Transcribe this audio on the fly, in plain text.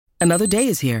Another day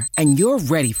is here, and you're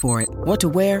ready for it. What to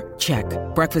wear? Check.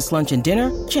 Breakfast, lunch, and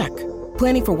dinner? Check.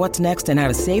 Planning for what's next and how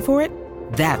to save for it?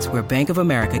 That's where Bank of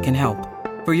America can help.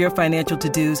 For your financial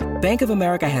to-dos, Bank of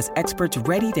America has experts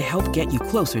ready to help get you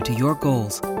closer to your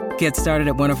goals. Get started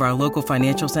at one of our local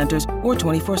financial centers or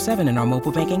 24/7 in our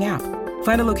mobile banking app.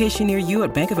 Find a location near you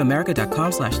at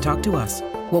bankofamerica.com/talktous.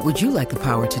 What would you like the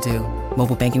power to do?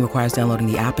 Mobile banking requires downloading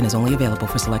the app and is only available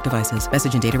for select devices.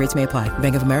 Message and data rates may apply.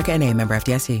 Bank of America N.A., member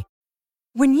FDIC.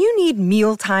 When you need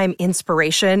mealtime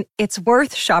inspiration, it's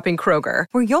worth shopping Kroger,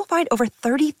 where you'll find over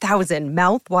 30,000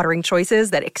 mouth-watering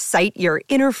choices that excite your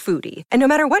inner foodie. And no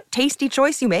matter what tasty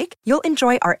choice you make, you'll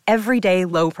enjoy our everyday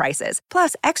low prices,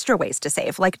 plus extra ways to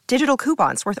save, like digital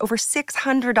coupons worth over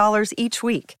 $600 each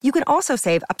week. You can also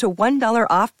save up to $1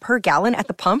 off per gallon at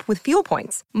the pump with fuel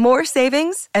points. More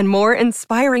savings and more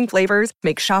inspiring flavors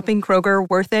make shopping Kroger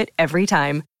worth it every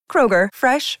time. Kroger,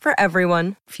 fresh for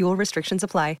everyone. Fuel restrictions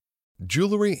apply.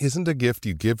 Jewelry isn't a gift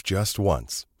you give just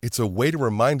once. It's a way to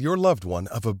remind your loved one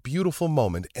of a beautiful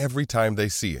moment every time they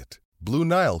see it. Blue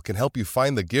Nile can help you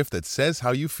find the gift that says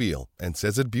how you feel and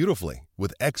says it beautifully,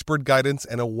 with expert guidance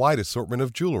and a wide assortment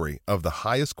of jewelry of the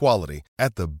highest quality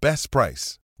at the best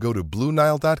price. Go to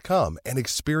BlueNile.com and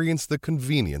experience the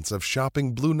convenience of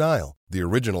shopping Blue Nile, the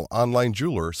original online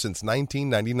jeweler since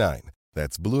 1999.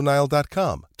 That's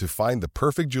BlueNile.com to find the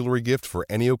perfect jewelry gift for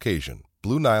any occasion.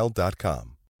 BlueNile.com.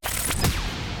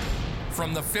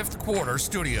 From the Fifth Quarter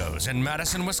Studios in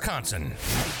Madison, Wisconsin,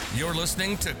 you're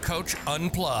listening to Coach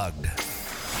Unplugged.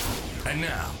 And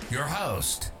now, your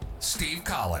host, Steve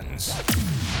Collins.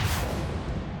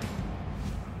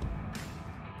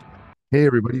 Hey,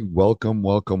 everybody. Welcome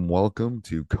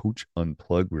to Coach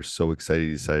Unplugged. We're so excited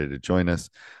you decided to join us.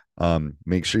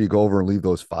 Make sure you go over and leave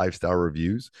those 5-star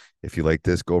reviews. If you like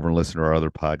this, go over and listen to our other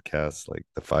podcasts, like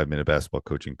the 5-Minute Basketball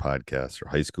Coaching Podcast, or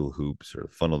High School Hoops, or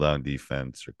Funnel Down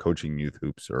Defense, or Coaching Youth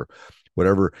Hoops, or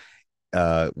whatever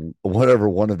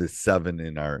one of the 7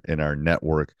 in our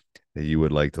network that you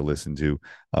would like to listen to.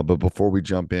 But before we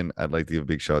jump in, I'd like to give a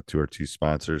big shout out to our 2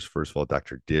 sponsors. First of all,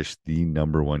 Dr. Dish, the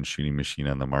 #1 shooting machine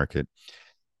on the market.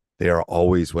 They are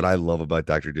always, what I love about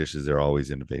Dr. Dish is they're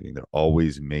always innovating. They're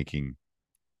always making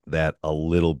that a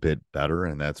little bit better,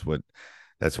 and that's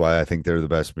why I think they're the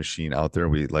best machine out there.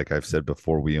 Like I've said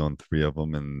before, we own 3 of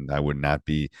them, and I would not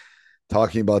be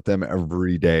talking about them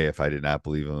every day if I did not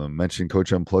believe in them. Mention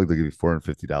Coach Unplugged, they'll give you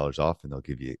 $450 off, and they'll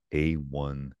give you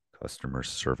A1 customer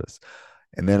service.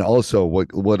 And then also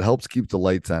what helps keep the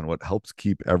lights on, what helps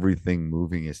keep everything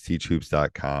moving is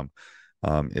teachhoops.com.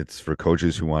 It's for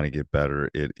coaches who want to get better.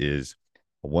 It is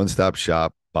a one-stop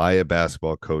shop by a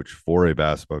basketball coach for a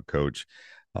basketball coach.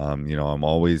 I'm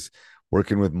always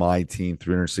working with my team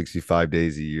 365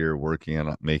 days a year, working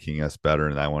on making us better.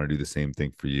 And I want to do the same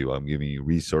thing for you. I'm giving you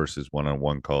resources,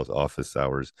 one-on-one calls, office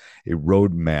hours, a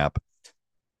roadmap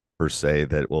per se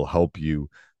that will help you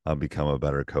become a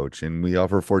better coach. And we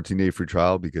offer a 14-day free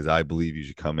trial because I believe you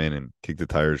should come in and kick the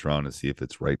tires around and see if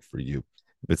it's right for you.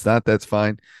 If it's not, that's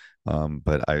fine.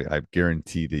 But I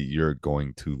guarantee that you're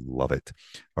going to love it.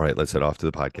 All right, let's head off to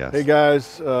the podcast. Hey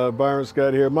guys, Byron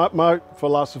Scott here. My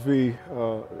philosophy,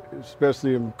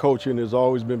 especially in coaching, has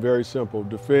always been very simple: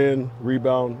 defend,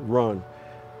 rebound, run.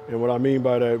 And what I mean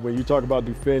by that, when you talk about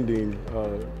defending,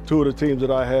 2 of the teams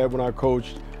that I had when I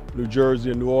coached, New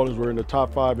Jersey and New Orleans, were in the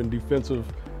top 5 in defensive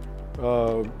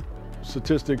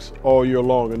statistics all year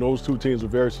long. And those 2 teams were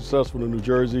very successful. The New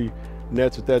Jersey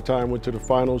Nets at that time went to the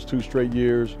finals 2 straight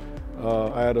years.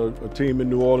 I had a team in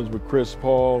New Orleans with Chris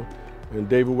Paul and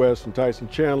David West and Tyson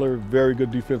Chandler, very good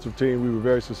defensive team. We were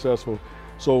very successful.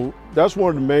 So that's one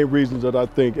of the main reasons that I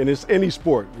think, and it's any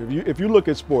sport. If you look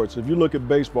at sports, if you look at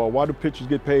baseball, why do pitchers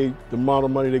get paid the amount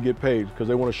of money they get paid? Because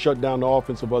they want to shut down the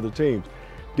offense of other teams.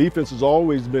 Defense has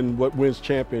always been what wins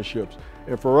championships.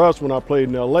 And for us, when I played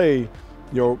in LA,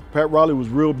 Pat Riley was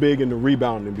real big into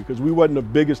rebounding because we wasn't the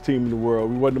biggest team in the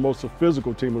world. We wasn't the most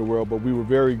physical team in the world, but we were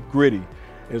very gritty.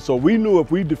 And so we knew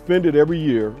if we defended every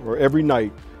year or every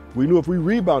night, we knew if we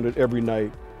rebounded every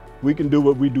night, we can do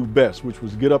what we do best, which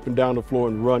was get up and down the floor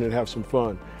and run and have some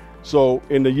fun. So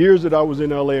in the years that I was in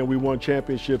LA and we won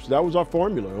championships, that was our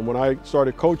formula. And when I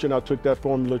started coaching, I took that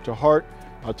formula to heart.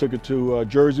 I took it to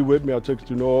Jersey with me, I took it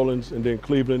to New Orleans, and then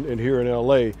Cleveland and here in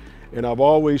LA. And I've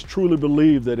always truly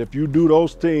believed that if you do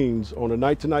those things on a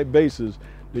night-to-night basis,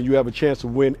 then you have a chance to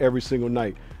win every single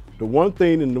night. The one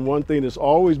thing that's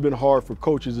always been hard for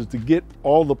coaches is to get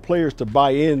all the players to buy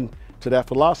in to that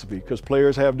philosophy, because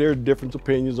players have their different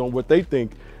opinions on what they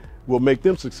think will make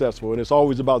them successful, and it's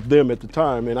always about them at the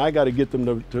time. And I got to get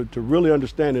them to really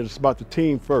understand that it's about the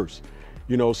team first.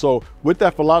 So with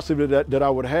that philosophy that I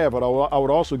would have, I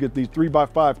would also get these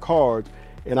 3x5 cards,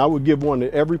 and I would give one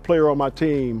to every player on my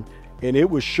team, and it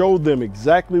would show them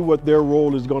exactly what their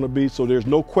role is going to be, so there's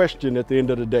no question at the end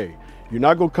of the day. You're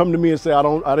not going to come to me and say,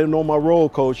 I didn't know my role,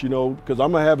 coach, because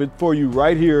I'm going to have it for you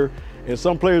right here. And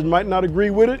some players might not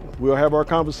agree with it. We'll have our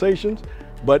conversations.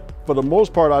 But for the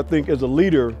most part, I think as a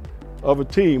leader of a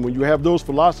team, when you have those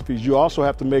philosophies, you also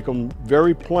have to make them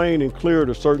very plain and clear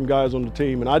to certain guys on the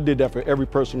team. And I did that for every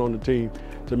person on the team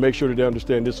to make sure that they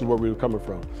understand this is where we were coming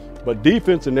from. But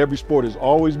defense in every sport has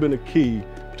always been a key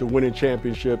to winning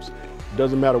championships. It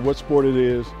doesn't matter what sport it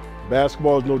is.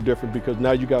 Basketball is no different, because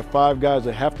now you got 5 guys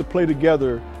that have to play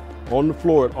together on the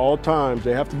floor at all times.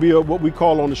 They have to be what we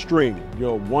call on the string.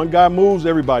 One guy moves,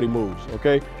 everybody moves,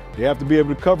 okay? They have to be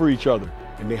able to cover each other,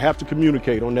 and they have to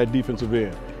communicate on that defensive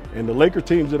end. And the Laker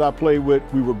teams that I played with,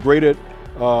 we were great at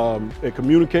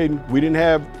communicating. We didn't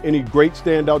have any great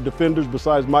standout defenders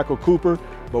besides Michael Cooper,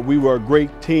 but we were a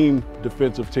great team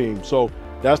defensive team. So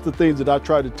that's the things that I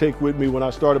tried to take with me when I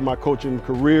started my coaching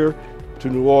career, to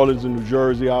New Orleans and New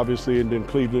Jersey, obviously, and then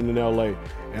Cleveland and LA.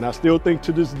 And I still think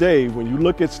to this day, when you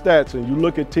look at stats and you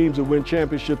look at teams that win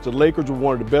championships, the Lakers were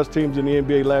one of the best teams in the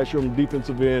NBA last year on the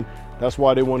defensive end. That's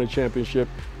why they won a championship.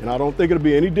 And I don't think it'll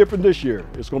be any different this year.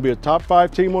 It's going to be a top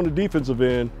 5 team on the defensive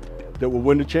end that will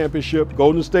win the championship.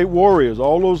 Golden State Warriors,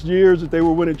 all those years that they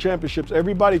were winning championships,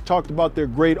 everybody talked about their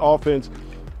great offense,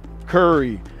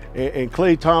 Curry and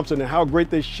Klay Thompson, and how great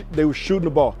they were shooting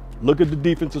the ball. Look at the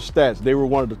defensive stats. They were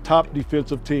one of the top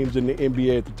defensive teams in the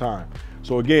NBA at the time.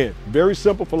 So again, very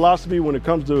simple philosophy when it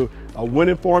comes to a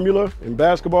winning formula in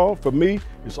basketball. For me,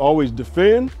 it's always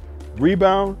defend,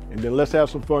 rebound, and then let's have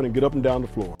some fun and get up and down the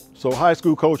floor. So high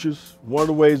school coaches, one of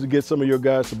the ways to get some of your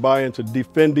guys to buy into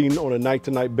defending on a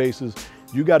night-to-night basis,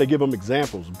 you got to give them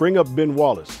examples. Bring up Ben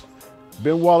Wallace.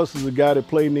 Ben Wallace is a guy that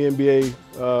played in the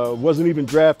NBA, wasn't even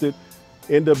drafted,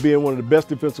 ended up being one of the best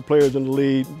defensive players in the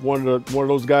league, one of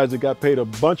those guys that got paid a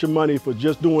bunch of money for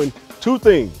just doing 2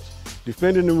 things,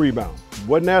 defending and rebound.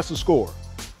 Wasn't asked to score.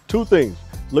 2 things.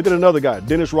 Look at another guy,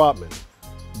 Dennis Rodman.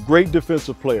 Great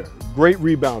defensive player, great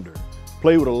rebounder,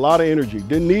 played with a lot of energy,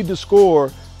 didn't need to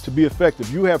score to be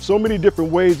effective. You have so many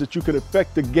different ways that you can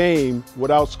affect the game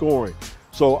without scoring.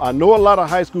 So I know a lot of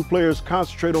high school players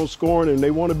concentrate on scoring and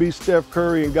they want to be Steph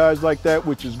Curry and guys like that,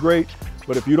 which is great.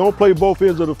 But if you don't play both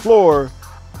ends of the floor,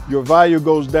 your value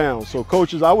goes down. So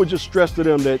coaches, I would just stress to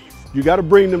them that you got to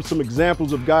bring them some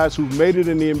examples of guys who've made it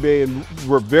in the NBA and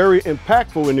were very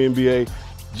impactful in the NBA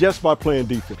just by playing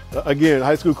defense. Again,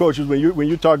 high school coaches, when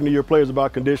you're talking to your players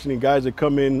about conditioning, guys that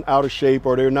come in out of shape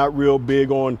or they're not real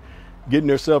big on getting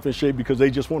themselves in shape because they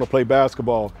just want to play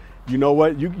basketball, you know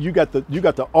what? You got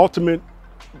the ultimate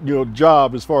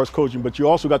job as far as coaching, but you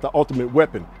also got the ultimate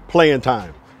weapon, playing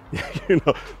time.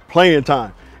 Playing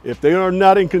time. If they are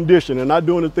not in condition and not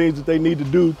doing the things that they need to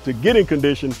do to get in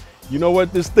condition, you know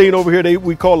what? This thing over here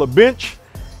we call a bench.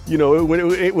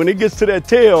 When it gets to that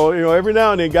tail, every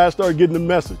now and then guys start getting the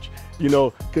message.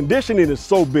 Conditioning is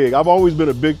so big. I've always been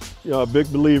a big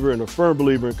believer and a firm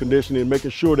believer in conditioning,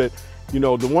 making sure that,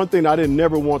 the one thing I didn't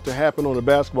never want to happen on the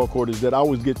basketball court is that I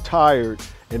always get tired,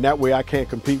 and that way I can't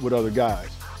compete with other guys.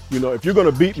 If you're going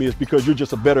to beat me, it's because you're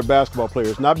just a better basketball player.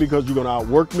 It's not because you're going to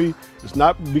outwork me. It's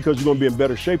not because you're going to be in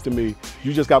better shape than me.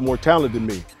 You just got more talent than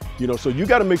me. So you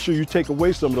got to make sure you take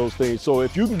away some of those things. So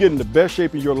if you can get in the best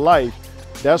shape of your life,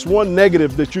 that's one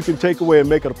negative that you can take away and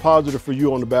make it a positive for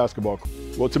you on the basketball court.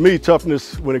 Well, to me,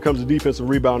 toughness when it comes to defensive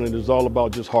rebounding is all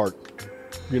about just heart.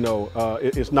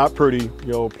 It's not pretty.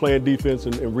 Playing defense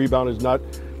and rebounding is not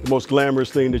the most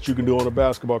glamorous thing that you can do on a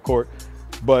basketball court.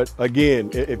 But again,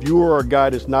 if you are a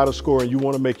guy that's not a scorer and you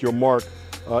want to make your mark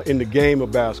in the game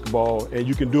of basketball, and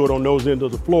you can do it on those ends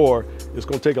of the floor, it's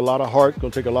going to take a lot of heart, it's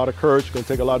going to take a lot of courage, it's going to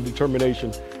take a lot of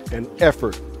determination and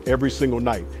effort every single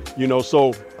night.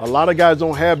 So a lot of guys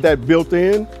don't have that built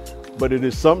in, but it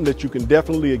is something that you can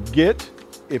definitely get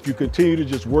if you continue to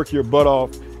just work your butt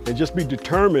off and just be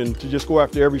determined to just go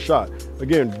after every shot.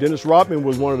 Again, Dennis Rodman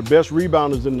was one of the best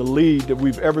rebounders in the league that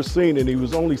we've ever seen, and he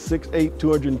was only 6'8",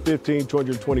 215,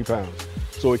 220 pounds.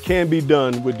 So it can be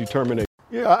done with determination.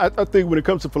 Yeah, I think when it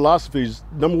comes to philosophies,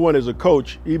 number one, as a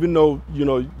coach, even though,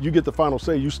 you get the final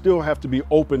say, you still have to be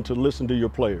open to listen to your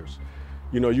players.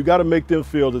 You got to make them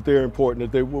feel that they're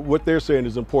important, that what they're saying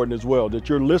is important as well, that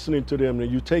you're listening to them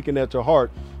and you're taking that to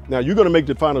heart. Now, you're going to make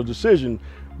the final decision,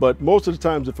 but most of the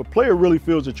times, if a player really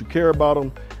feels that you care about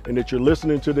them and that you're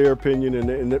listening to their opinion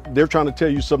and they're trying to tell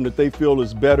you something that they feel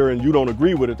is better and you don't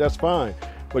agree with it, that's fine.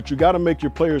 But you got to make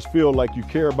your players feel like you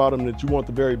care about them, that you want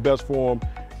the very best for them,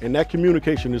 And that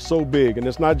communication is so big. And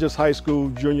it's not just high school,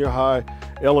 junior high,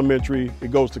 elementary.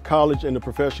 It goes to college and the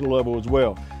professional level as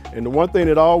well. And the one thing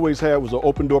that I always had was an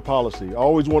open door policy. I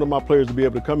always wanted my players to be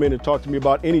able to come in and talk to me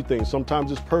about anything.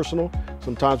 Sometimes it's personal,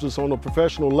 sometimes it's on a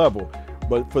professional level.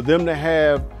 But for them to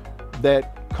have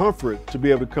that comfort to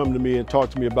be able to come to me and talk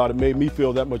to me about it made me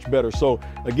feel that much better. So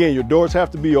again, your doors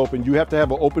have to be open. You have to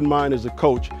have an open mind as a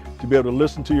coach to be able to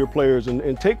listen to your players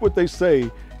and take what they say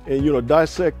and,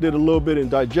 dissect it a little bit and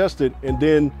digest it, and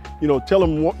then, tell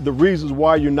them the reasons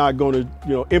why you're not going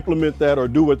to, implement that or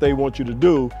do what they want you to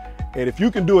do. And if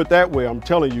you can do it that way, I'm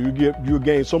telling you, you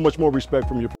gain so much more respect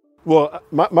from your. Well,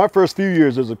 my first few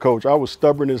years as a coach, I was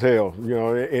stubborn as hell,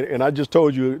 and I just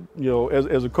told you,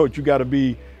 as a coach, you got to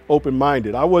be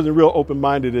open-minded. I wasn't real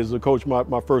open-minded as a coach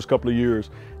my first couple of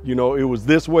years. It was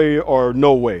this way or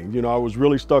no way. I was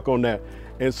really stuck on that.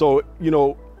 And so,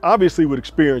 obviously with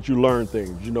experience, you learn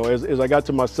things. As I got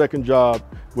to my second job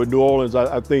with New Orleans,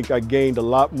 I think I gained a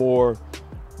lot more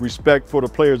respect for the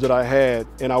players that I had,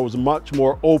 and I was much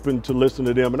more open to listen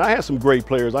to them. And I had some great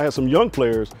players. I had some young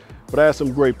players, but I had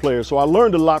some great players. So I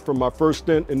learned a lot from my first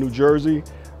stint in New Jersey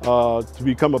to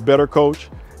become a better coach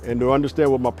and to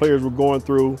understand what my players were going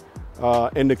through.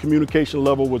 And the communication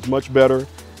level was much better.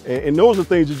 And those are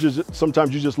things that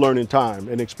sometimes you just learn in time,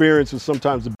 and experience is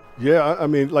sometimes. Yeah, I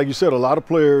mean, like you said, a lot of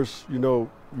players, you're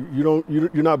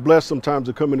not blessed sometimes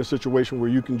to come in a situation where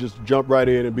you can just jump right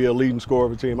in and be a leading scorer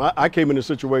of a team. I came in a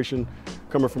situation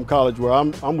coming from college where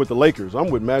I'm with the Lakers. I'm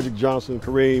with Magic Johnson,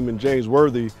 Kareem, and James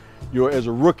Worthy. As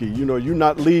a rookie, you're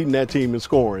not leading that team in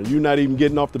scoring. You're not even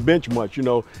getting off the bench much.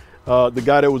 The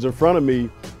guy that was in front of me,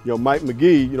 Mike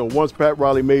McGee, once Pat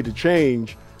Riley made the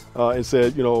change and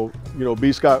said,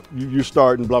 B. Scott, you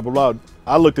starting, blah, blah, blah.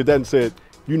 I looked at that and said,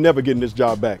 you're never getting this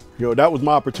job back. That was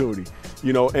my opportunity.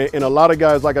 And a lot of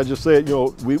guys, like I just said,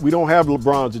 we don't have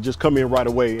LeBrons that just come in right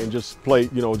away and just play,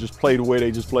 just play the way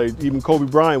they just played. Even Kobe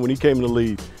Bryant, when he came in the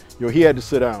league, he had to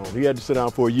sit down. He had to sit down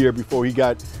for a year before he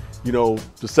got,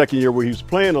 the second year where he was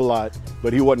playing a lot,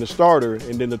 but he wasn't a starter.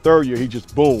 And then the third year, he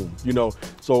just boom,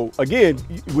 So again,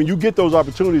 when you get those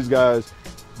opportunities, guys,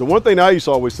 the one thing I used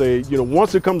to always say,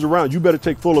 once it comes around, you better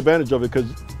take full advantage of it,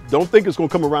 because don't think it's going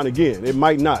to come around again. It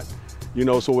might not.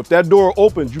 So if that door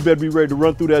opens, you better be ready to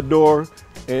run through that door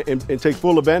and take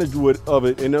full advantage of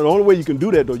it. And the only way you can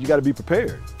do that, though, you got to be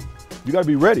prepared. You got to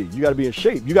be ready. You got to be in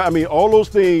shape. All those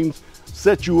things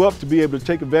set you up to be able to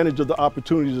take advantage of the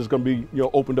opportunities that's going to be,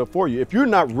 opened up for you. If you're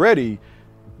not ready,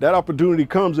 that opportunity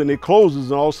comes and it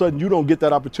closes, and all of a sudden you don't get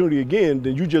that opportunity again.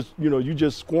 Then you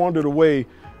just squandered away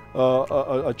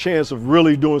a chance of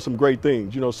really doing some great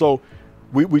things. So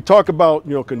we talk about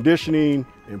conditioning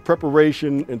and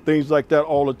preparation and things like that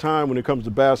all the time when it comes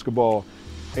to basketball,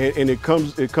 and it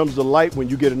comes to light when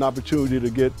you get an opportunity to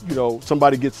get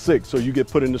somebody gets sick, so you get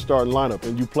put in the starting lineup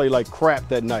and you play like crap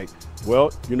that night.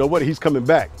 Well, you know what? He's coming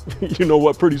back.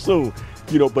 Pretty soon.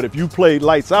 But if you play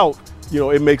lights out,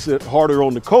 it makes it harder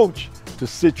on the coach to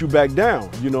sit you back down.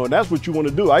 And that's what you want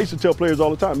to do. I used to tell players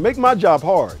all the time, make my job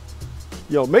hard.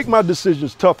 Make my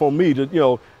decisions tough on me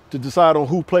to decide on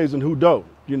who plays and who don't.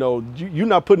 You're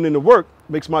not putting in the work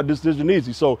makes my decision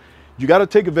easy. So you got to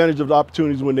take advantage of the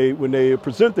opportunities when they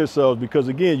present themselves, because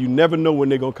again, you never know when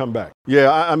they're going to come back.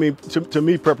 Yeah, to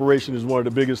me, preparation is one of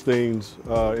the biggest things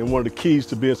and one of the keys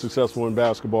to being successful in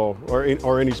basketball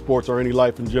or any sports or any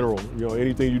life in general.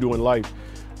 Anything you do in life.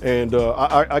 And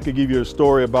I could give you a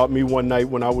story about me one night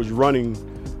when I was running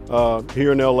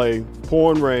here in LA,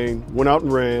 pouring rain, went out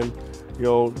and ran,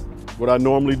 what I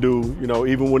normally do,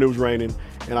 even when it was raining.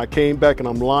 And I came back and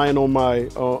I'm lying on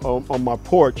my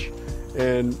porch,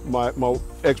 and my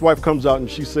ex-wife comes out and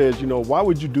she says, why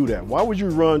would you do that? Why would you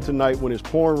run tonight when it's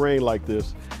pouring rain like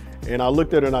this? And I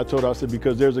looked at her and I told her, I said,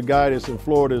 because there's a guy that's in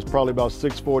Florida that's probably about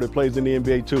 6'4" that plays in the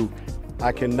NBA too.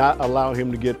 I cannot allow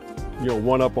him to get,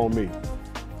 one up on me.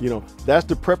 That's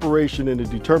the preparation and the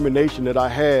determination that I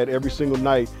had every single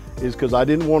night, is because I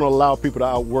didn't want to allow people to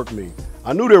outwork me.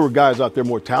 I knew there were guys out there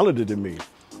more talented than me,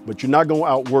 but you're not going to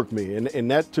outwork me. And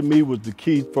that to me was the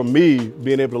key for me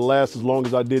being able to last as long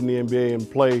as I did in the NBA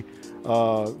and play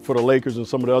for the Lakers and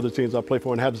some of the other teams I played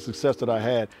for and have the success that I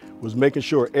had, was making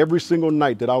sure every single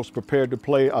night that I was prepared to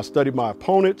play. I studied my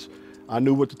opponents. I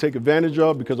knew what to take advantage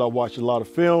of because I watched a lot of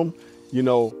film,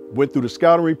 went through the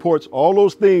scouting reports. All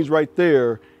those things right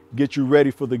there get you ready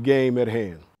for the game at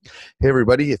hand. Hey,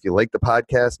 everybody, if you like the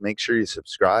podcast, make sure you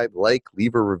subscribe,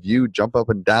 leave a review, jump up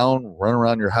and down, run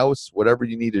around your house, whatever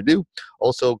you need to do.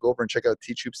 Also, go over and check out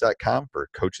teachhoops.com for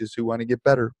coaches who want to get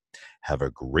better. Have a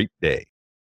great day.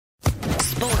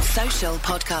 Sports Social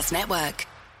Podcast Network.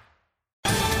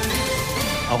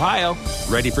 Ohio,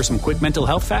 ready for some quick mental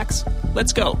health facts?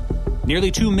 Let's go.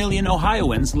 Nearly 2 million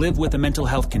Ohioans live with a mental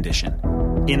health condition.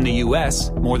 In the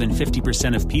U.S., more than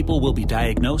 50% of people will be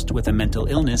diagnosed with a mental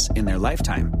illness in their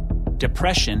lifetime.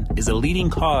 Depression is a leading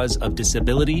cause of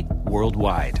disability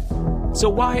worldwide. So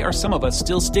why are some of us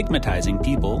still stigmatizing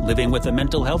people living with a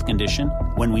mental health condition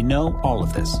when we know all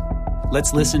of this?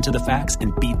 Let's listen to the facts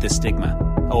and beat the stigma.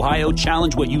 Ohio,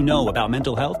 challenge what you know about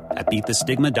mental health at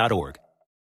beatthestigma.org.